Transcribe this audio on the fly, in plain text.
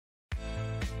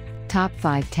Top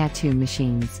 5 Tattoo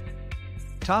Machines.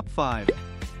 Top 5.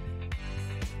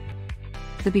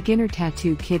 The beginner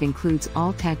tattoo kit includes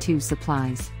all tattoo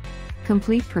supplies.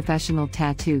 Complete professional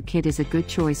tattoo kit is a good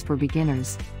choice for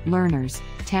beginners, learners,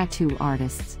 tattoo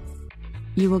artists.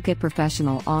 You will get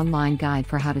professional online guide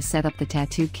for how to set up the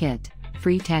tattoo kit,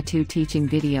 free tattoo teaching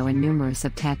video and numerous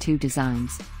of tattoo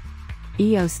designs.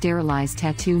 EO sterilized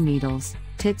tattoo needles,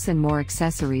 tips and more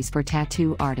accessories for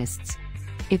tattoo artists.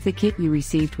 If the kit you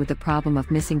received with the problem of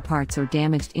missing parts or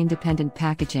damaged independent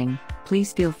packaging,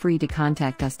 please feel free to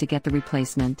contact us to get the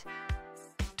replacement.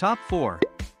 Top 4.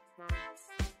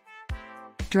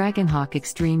 Dragonhawk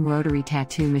Extreme Rotary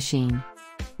Tattoo Machine.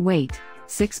 Weight,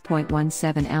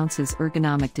 6.17 ounces.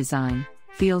 Ergonomic design,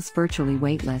 feels virtually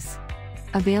weightless.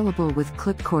 Available with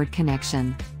clip cord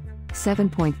connection.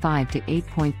 7.5 to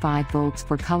 8.5 volts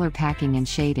for color packing and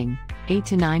shading, 8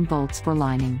 to 9 volts for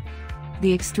lining.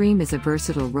 The Extreme is a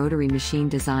versatile rotary machine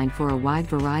designed for a wide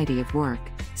variety of work,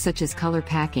 such as color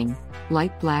packing,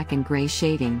 light black and gray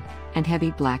shading, and heavy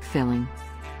black filling.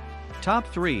 Top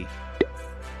 3.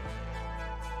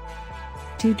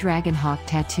 2 Dragonhawk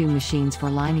Tattoo Machines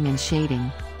for lining and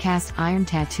shading, cast iron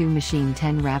tattoo machine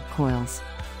 10 wrap coils.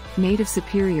 Made of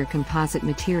superior composite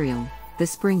material, the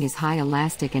spring is high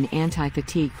elastic and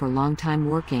anti-fatigue for long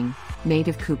time working, made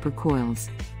of Cooper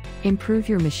coils. Improve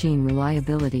your machine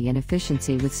reliability and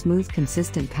efficiency with smooth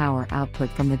consistent power output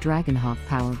from the Dragonhawk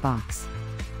Power Box.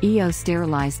 EO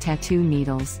sterilized tattoo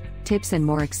needles, tips and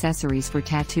more accessories for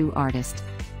tattoo artists.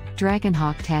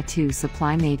 Dragonhawk Tattoo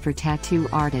Supply made for tattoo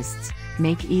artists,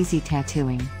 make easy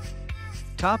tattooing.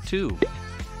 Top 2.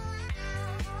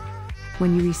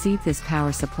 When you receive this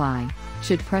power supply,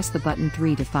 should press the button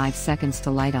 3 to 5 seconds to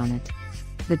light on it.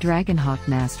 The Dragonhawk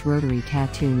Mast Rotary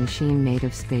Tattoo Machine made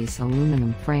of space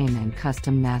aluminum frame and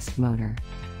custom mast motor.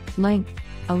 Length,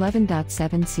 11.7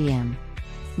 cm.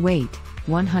 Weight,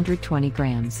 120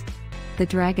 grams. The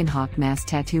Dragonhawk Mast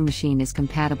Tattoo Machine is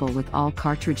compatible with all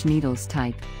cartridge needles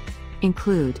type.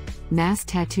 Include, Mast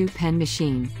Tattoo Pen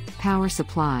Machine, Power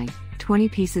Supply, 20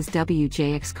 pieces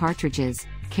WJX cartridges,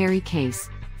 carry case,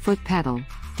 foot pedal,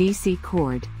 DC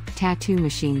cord, tattoo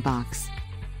machine box.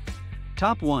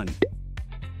 Top 1.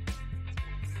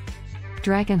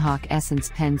 Dragonhawk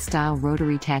Essence Pen Style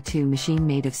Rotary Tattoo Machine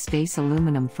made of space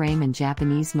aluminum frame and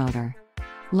Japanese motor.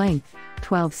 Length,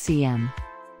 12 cm.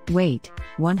 Weight,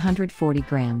 140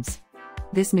 grams.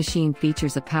 This machine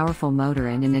features a powerful motor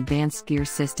and an advanced gear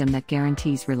system that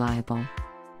guarantees reliable.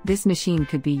 This machine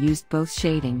could be used both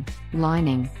shading,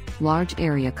 lining, large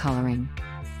area coloring.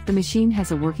 The machine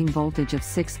has a working voltage of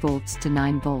 6 volts to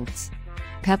 9 volts.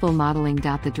 Pebble modeling.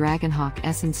 The Dragonhawk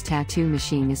Essence Tattoo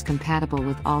Machine is compatible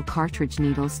with all cartridge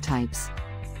needles types.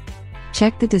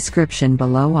 Check the description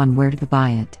below on where to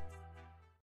buy it.